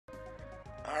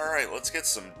Alright, let's get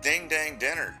some ding-dang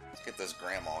dinner. Let's get this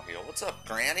grandma healed. What's up,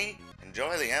 Granny?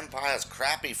 Enjoy the Empire's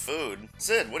crappy food.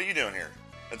 Sid, what are you doing here?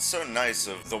 It's so nice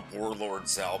of the warlord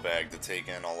Zalbag to take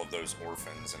in all of those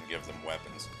orphans and give them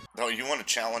weapons. Oh, you want to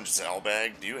challenge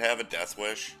Zalbag? Do you have a death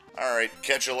wish? Alright,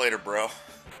 catch you later, bro.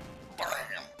 Bam!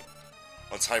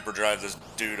 Let's hyperdrive this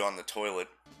dude on the toilet.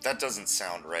 That doesn't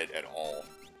sound right at all.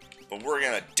 But we're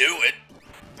gonna do it!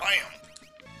 Bam!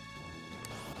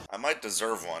 I might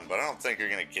deserve one, but I don't think you're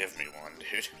gonna give me one,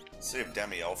 dude. Let's see if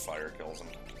Demi Elfire kills him.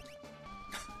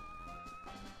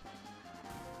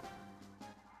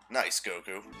 Nice,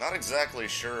 Goku. Not exactly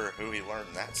sure who he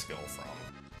learned that skill from.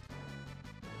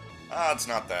 Ah, it's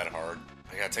not that hard.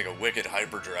 I gotta take a wicked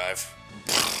hyperdrive.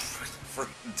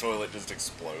 Freaking toilet just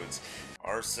explodes.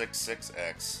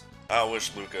 R66X. I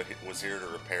wish Luca was here to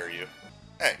repair you.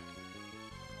 Hey.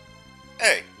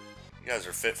 Hey! You guys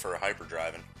are fit for a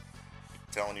hyperdriving.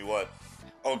 Telling you what.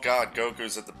 Oh god,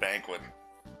 Goku's at the banquet.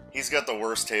 He's got the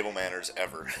worst table manners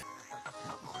ever.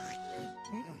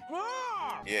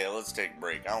 Yeah, let's take a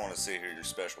break. I want to see who your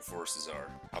special forces are.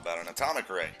 How about an atomic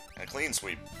ray? And a clean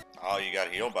sweep? Oh, you got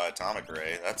healed by atomic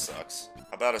ray. That sucks.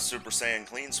 How about a Super Saiyan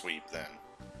clean sweep then?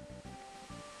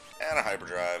 And a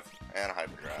hyperdrive. And a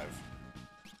hyperdrive.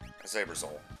 A Saber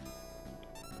Soul.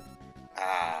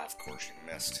 Ah, of course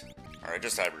you missed. Alright,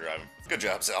 just hyperdrive him. Good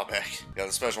job, Zalbag. Yeah,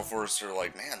 the special forces are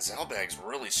like, man, Zalbag's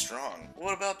really strong.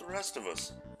 What about the rest of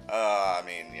us? I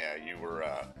mean, yeah,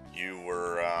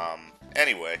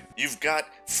 anyway, you've got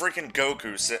freaking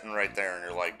Goku sitting right there, and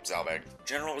you're like, Zalbag,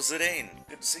 General Zidane,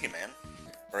 good to see you, man.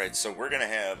 Alright, so we're gonna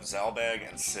have Zalbag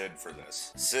and Sid for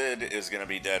this. Sid is gonna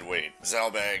be dead weight.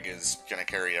 Zalbag is gonna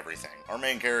carry everything. Our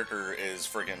main character is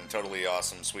freaking totally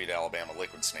awesome Sweet Alabama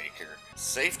Liquid Snake here.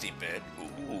 Safety bit,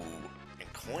 ooh,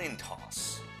 and coin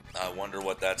toss. I wonder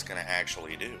what that's gonna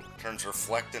actually do. Turns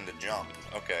reflect into jump.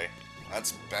 Okay.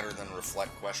 That's better than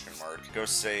reflect question mark. Go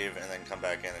save and then come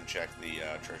back in and check the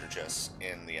treasure chests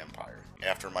in the Empire.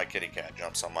 After my kitty cat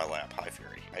jumps on my lap. Hi,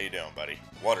 Fury. How you doing, buddy?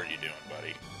 What are you doing,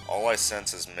 buddy? All I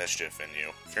sense is mischief in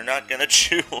you. If you're not gonna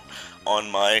chew on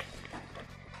my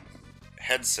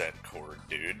headset cord,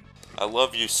 dude. I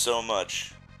love you so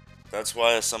much. That's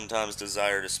why I sometimes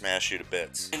desire to smash you to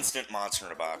bits. Instant monster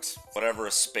in a box. Whatever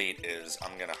a spate is,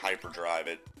 I'm gonna hyperdrive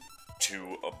it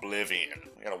to oblivion.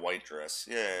 We got a white dress.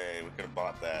 Yay, we could have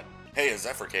bought that. Hey, a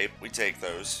Zephyr Cape. We take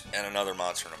those. And another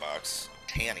monster in a box.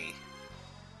 Tanny.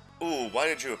 Ooh, why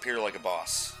did you appear like a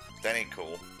boss? That ain't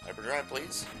cool. Hyperdrive,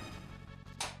 please.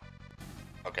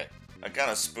 Okay. That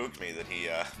kind of spooked me that he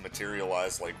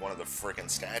materialized like one of the frickin'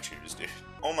 statues, dude.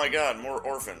 Oh my god, more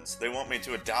orphans. They want me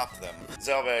to adopt them.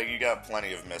 Zalbag, you got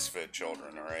plenty of misfit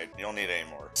children, alright? You don't need any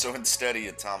more. So instead he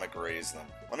atomic rays them.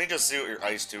 Let me just see what your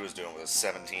Ice 2 is doing with a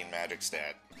 17 magic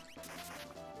stat.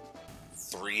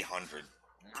 300.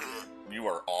 You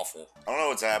are awful. I don't know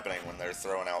what's happening when they're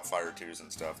throwing out Fire 2s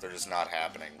and stuff. They're just not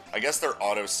happening. I guess they're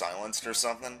auto-silenced or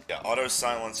something. Yeah,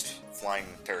 auto-silenced flying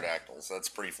pterodactyls. That's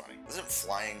pretty funny. Isn't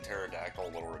flying pterodactyl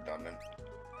a little redundant?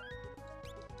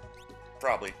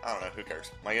 Probably. I don't know. Who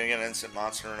cares? Am I gonna get an instant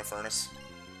monster in a furnace?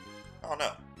 Oh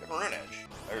no. Get a Rune Edge.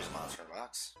 There's a monster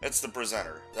box. It's the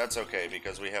presenter. That's okay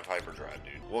because we have hyperdrive,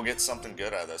 dude. We'll get something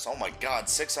good out of this. Oh my god,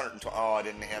 620. Oh, I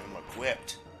didn't have him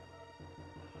equipped.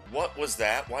 What was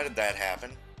that? Why did that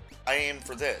happen? I aimed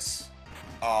for this.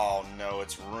 Oh no,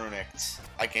 it's runicked.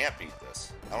 I can't beat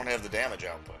this. I don't have the damage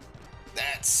output.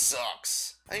 That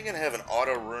sucks. How are you gonna have an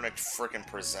auto-runicked frickin'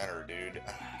 presenter, dude?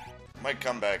 Might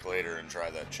come back later and try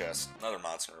that chest. Another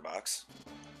monster box.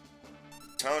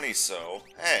 Tony, so.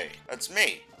 Hey, that's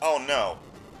me. Oh no.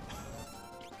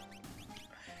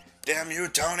 Damn you,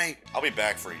 Tony! I'll be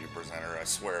back for you, presenter, I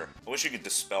swear. I wish you could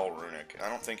dispel runic. I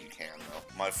don't think you can, though.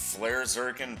 My flare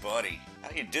Zirkin buddy.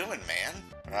 How you doing, man?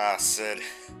 Ah, Sid.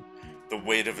 The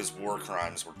weight of his war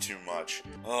crimes were too much.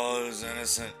 Oh, those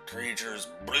innocent creatures.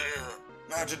 Blech.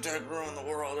 Magitech ruined the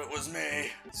world, it was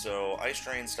me. So, Ice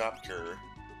Drain Stop Cure.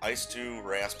 Ice 2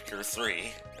 Rasp Cure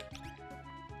 3.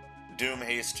 Doom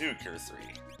Haste 2 Cure 3.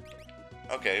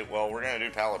 Okay, well, we're gonna do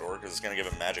Palador, because it's gonna give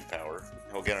him magic power.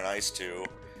 He'll get an Ice 2.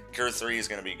 Cure 3 is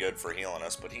going to be good for healing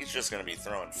us, but he's just going to be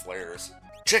throwing flares.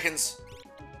 Chickens!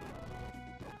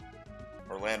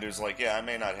 Orlando's like, yeah, I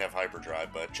may not have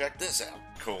hyperdrive, but check this out.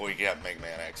 Cool, we got Mega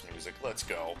Man X music. Let's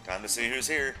go. Time to see who's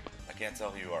here. I can't tell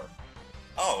who you are.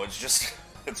 Oh, it's just...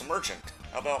 it's Merchant.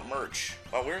 How about merch?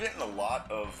 Well, we're getting a lot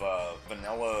of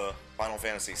vanilla Final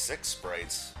Fantasy VI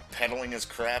sprites. Peddling his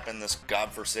crap in this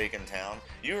godforsaken town.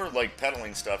 You are like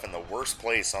peddling stuff in the worst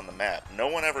place on the map. No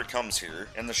one ever comes here,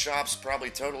 and the shops probably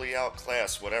totally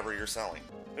outclass whatever you're selling.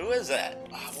 Who is that?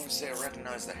 Oh, I want to say I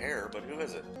recognize the hair, but who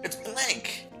is it? It's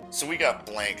Blank! So we got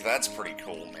Blank. That's pretty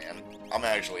cool, man. I'm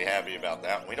actually happy about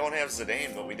that. We don't have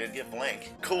Zidane, but we did get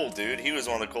Blank. Cool, dude. He was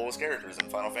one of the coolest characters in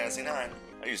Final Fantasy IX.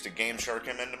 I used to Game Shark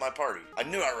him into my party. I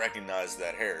knew I recognized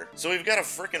that hair. So we've got a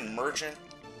frickin' merchant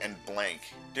and Blank.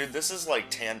 Dude, this is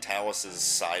like Tantalus's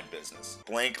side business.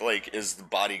 Blank, like, is the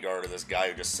bodyguard of this guy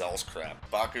who just sells crap.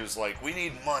 Baku's like, we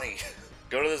need money.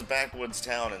 Go to this backwoods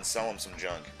town and sell him some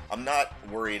junk. I'm not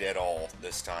worried at all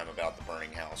this time about the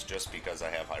burning house, just because I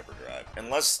have hyperdrive.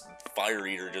 Unless Fire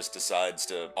Eater just decides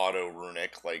to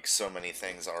auto-runic like so many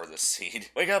things are this seed.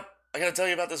 Wake up! I gotta tell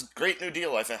you about this great new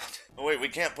deal I found. Oh wait, we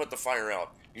can't put the fire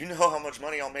out. You know how much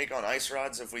money I'll make on ice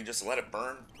rods if we just let it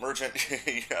burn? Merchant,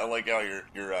 yeah, I like how your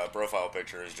profile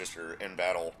picture is just your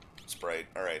in-battle sprite.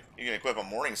 Alright, you can equip a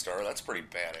Morning Star. That's pretty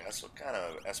badass. What kind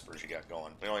of espers you got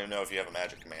going? We don't even know if you have a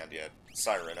magic command yet.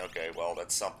 Siren, okay, well,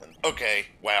 that's something. Okay,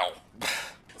 wow.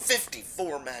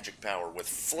 54 magic power with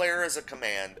Flare as a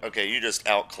command. Okay, you just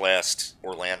outclassed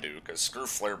Orlando, because screw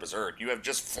Flare Berserk. You have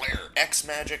just Flare, X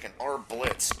Magic, and R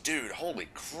Blitz. Dude, holy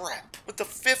crap. With the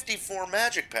 54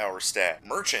 magic power stat,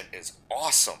 Merchant is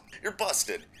awesome. You're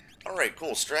busted. Alright,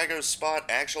 cool. Strago's spot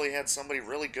actually had somebody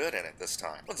really good in it this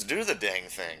time. Let's do the dang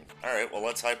thing. Alright, well,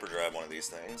 let's hyperdrive one of these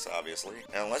things, obviously.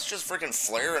 And let's just freaking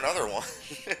flare another one.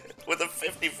 With a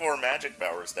 54 magic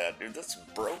power stat, dude, that's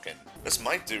broken. This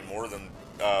might do more than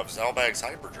Zalbag's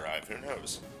hyperdrive, who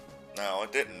knows? No,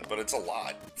 it didn't, but it's a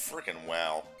lot. Freaking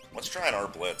wow. Let's try an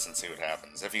R-Blitz and see what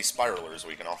happens. If he spiralers,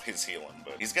 we can always heal him,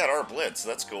 but he's got R-Blitz,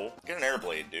 that's cool. Get an Air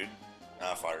Blade, dude.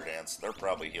 Ah, Fire Dance. They're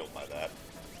probably healed by that.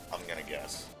 I'm gonna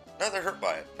guess. No, they're hurt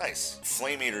by it. Nice.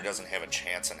 Flame Eater doesn't have a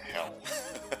chance in hell.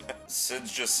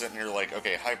 Sid's just sitting here like,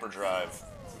 okay, hyperdrive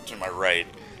to my right,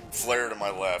 flare to my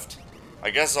left.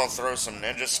 I guess I'll throw some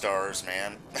ninja stars,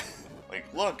 man.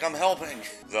 Like, look, I'm helping.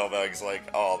 Zalbag's like,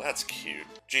 oh, that's cute.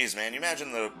 Jeez, man, you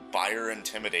imagine the buyer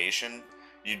intimidation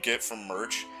you'd get from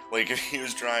merch? Like, if he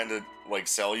was trying to, like,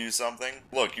 sell you something.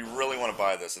 Look, you really want to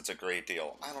buy this. It's a great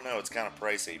deal. I don't know, it's kind of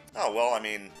pricey. Oh, well, I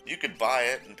mean, you could buy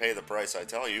it and pay the price I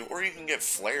tell you, or you can get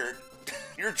flared.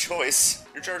 Your choice.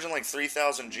 You're charging like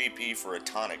 3,000 GP for a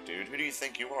tonic, dude. Who do you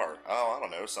think you are? Oh, I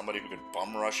don't know, somebody who could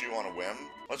bum rush you on a whim?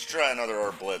 Let's try another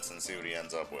R-Blitz and see what he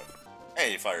ends up with.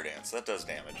 Hey, Fire Dance, that does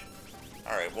damage.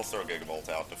 Alright, we'll throw Gigavolt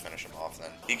out to finish him off then.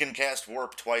 He can cast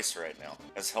Warp twice right now,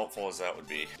 as helpful as that would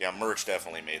be. Yeah, Merch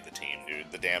definitely made the team,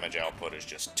 dude. The damage output is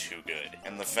just too good.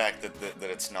 And the fact that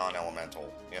it's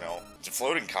non-elemental, you know? The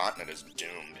Floating Continent is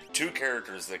doomed. 2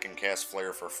 characters that can cast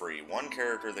Flare for free. 1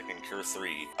 character that can cure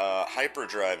 3.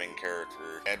 Hyperdriving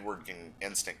character, Edward can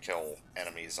instant kill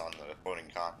enemies on the Floating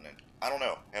Continent. I don't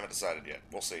know. Haven't decided yet.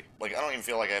 We'll see. Like, I don't even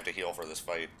feel like I have to heal for this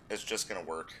fight. It's just gonna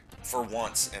work. For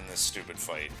once in this stupid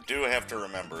fight. Do have to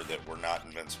remember that we're not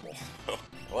invincible. Well,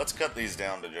 let's cut these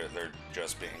down to there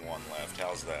just being 1 left.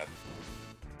 How's that?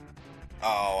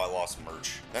 Oh, I lost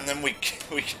Merch. And then we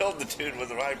killed the dude with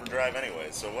the hyperdrive anyway,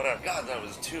 so whatever. God, that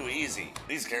was too easy.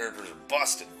 These characters are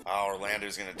busted. Oh,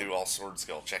 Orlando's gonna do all sword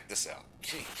skill. Check this out.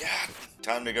 God.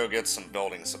 Time to go get some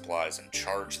building supplies and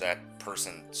charge that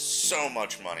person so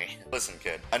much money. Listen,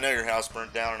 kid, I know your house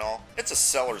burnt down and all. It's a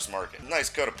seller's market.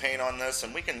 Nice coat of paint on this,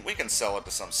 and we can sell it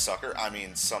to some sucker. I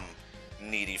mean, some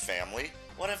needy family.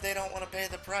 What if they don't want to pay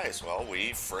the price? Well,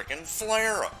 we frickin'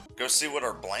 flare them. Go see what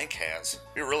our Blank has.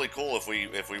 It'd be really cool if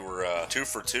we were 2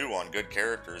 for 2 on good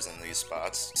characters in these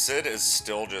spots. Sid is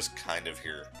still just kind of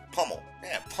here. Pummel.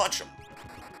 Yeah, punch him.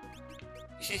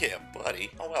 Yeah, buddy.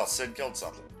 Oh well, Sid killed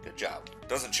something. Good job.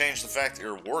 Doesn't change the fact that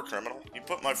you're a war criminal. You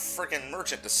put my frickin'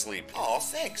 merchant to sleep. Aw,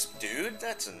 thanks, dude.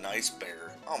 That's a nice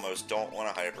bear. Almost don't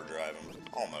want to hyperdrive him.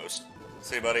 Almost.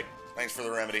 See you, buddy. Thanks for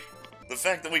the remedy. The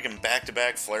fact that we can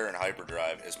back-to-back flare and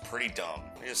hyperdrive is pretty dumb.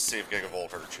 Let me just see if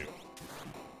Gigavolt hurts you.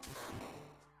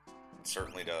 It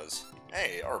certainly does.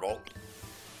 Hey, R-Bolt.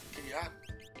 Yeah.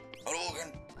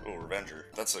 Hadouken. Ooh, Revenger.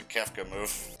 That's a Kefka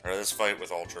move. Alright, this fight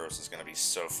with Ultros is gonna be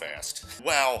so fast.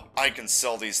 Wow, I can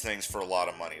sell these things for a lot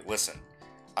of money. Listen,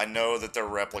 I know that they're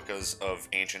replicas of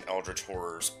ancient Eldritch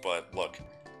horrors, but look,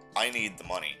 I need the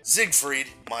money. Siegfried,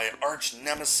 my arch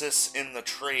nemesis in the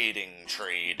trading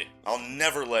trade. I'll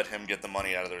never let him get the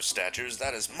money out of those statues.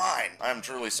 That is mine. I am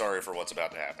truly sorry for what's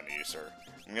about to happen to you, sir.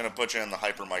 I'm gonna put you in the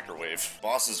hyper microwave.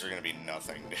 Bosses are gonna be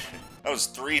nothing, dude. That was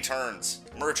 3 turns.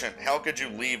 Merchant, how could you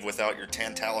leave without your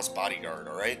Tantalus bodyguard,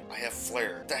 alright? I have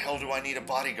Flare. What the hell do I need a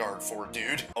bodyguard for,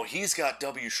 dude? Oh, he's got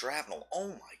W Shrapnel. Oh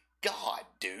my god,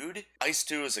 dude. Ice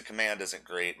 2 as a command isn't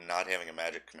great, and not having a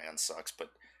magic command sucks,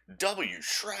 but W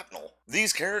Shrapnel.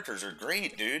 These characters are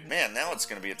great, dude. Man, now it's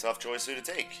gonna be a tough choice who to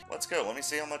take. Let's go. Let me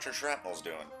see how much her Shrapnel's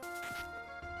doing.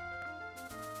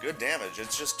 Good damage.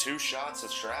 It's just 2 shots of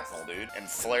shrapnel, dude. And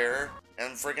Flare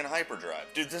and freaking hyperdrive.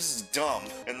 Dude, this is dumb.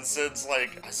 And Sid's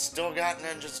like, I still got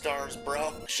ninja stars,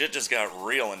 bro. Shit just got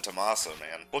real in Tommaso,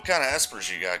 man. What kind of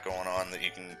espers you got going on that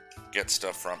you can get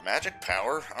stuff from? Magic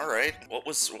power? Alright. What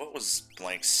was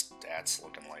Blank's stats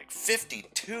looking like?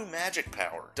 52 magic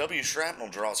power. W shrapnel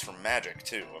draws from magic,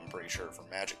 too. I'm pretty sure from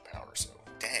magic power, so...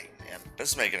 Dang, man.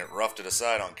 This is making it rough to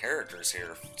decide on characters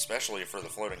here, especially for the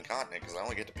floating continent, because I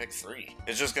only get to pick 3.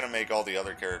 It's just gonna make all the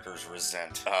other characters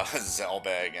resent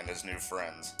Zalbag and his new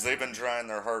friends. They've been trying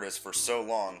their hardest for so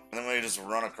long, and then they just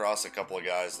run across a couple of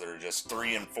guys that are just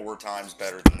 3 and 4 times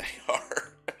better than they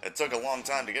are. It took a long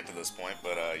time to get to this point,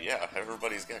 but yeah,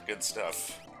 everybody's got good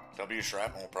stuff. W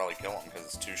shrapnel will probably kill him, because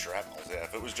it's 2 shrapnels. Yeah,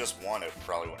 if it was just 1, it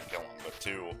probably wouldn't kill him, but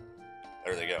 2,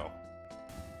 there they go.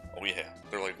 Oh yeah.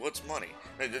 They're like, what's money?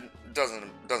 It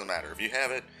doesn't matter. If you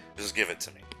have it, just give it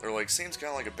to me. They're like, seems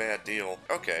kind of like a bad deal.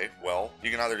 Okay, well,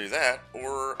 you can either do that,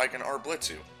 or I can R-blitz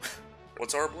you.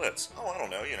 What's R-blitz? Oh, I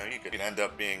don't know, you know, you could end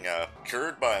up being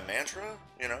cured by a mantra,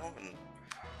 you know, and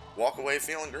walk away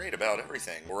feeling great about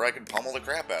everything. Or I could pummel the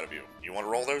crap out of you. You want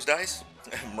to roll those dice?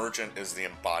 Merchant is the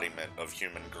embodiment of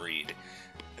human greed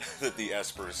that the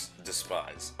espers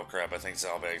despise. Oh crap, I think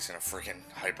Zalbag's gonna freaking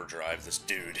hyperdrive this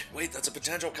dude. Wait, that's a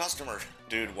potential customer!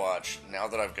 Dude, watch. Now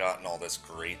that I've gotten all this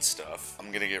great stuff,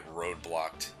 I'm gonna get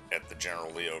roadblocked at the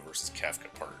General Leo vs.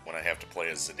 Kefka part when I have to play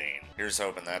as Zidane. Here's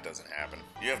hoping that doesn't happen.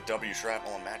 You have W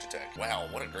Shrapnel and Magitech. Wow,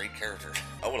 what a great character.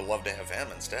 I would've loved to have him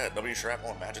instead. W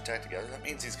Shrapnel and Magitech together? That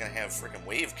means he's gonna have freaking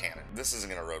Wave Cannon. This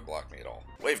isn't gonna roadblock me at all.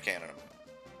 Wave Cannon him.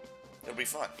 It'll be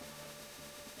fun.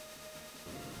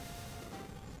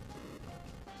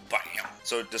 Bam!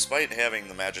 So despite having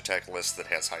the Magitech list that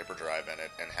has Hyperdrive in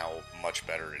it and how much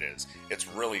better it is, it's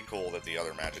really cool that the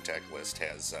other Magitech list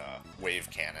has Wave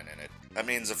Cannon in it. That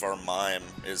means if our Mime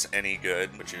is any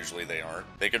good, which usually they aren't,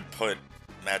 they could put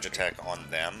Magitech on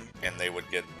them and they would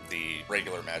get the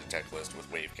regular Magitech list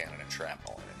with Wave Cannon and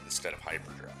Shrapnel in it instead of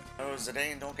Hyperdrive. Oh,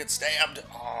 Zidane, don't get stabbed!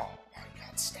 Oh, I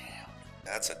got stabbed.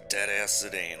 That's a dead-ass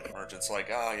Zidane. Merchant's like,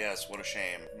 ah yes, what a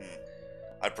shame.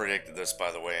 I predicted this,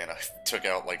 by the way, and I took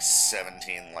out like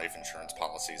 17 life insurance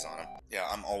policies on him. Yeah,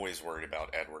 I'm always worried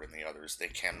about Edward and the others. They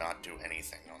cannot do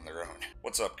anything on their own.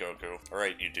 What's up, Goku?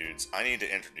 Alright, you dudes. I need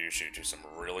to introduce you to some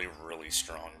really, really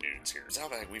strong dudes here.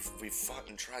 Zalbag, we've fought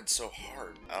and tried so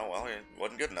hard. Oh, well, it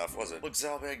wasn't good enough, was it? Look,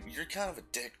 Zalbag, you're kind of a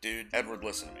dick, dude. Edward,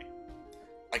 listen to me.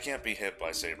 I can't be hit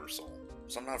by Saber Soul,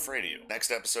 so I'm not afraid of you.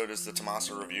 Next episode is the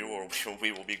Tommaso review, where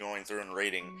we will be going through and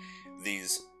rating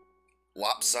these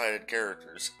lopsided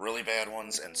characters, really bad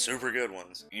ones and super good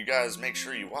ones. You guys make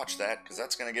sure you watch that, because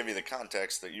that's going to give you the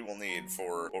context that you will need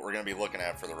for what we're going to be looking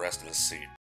at for the rest of this season.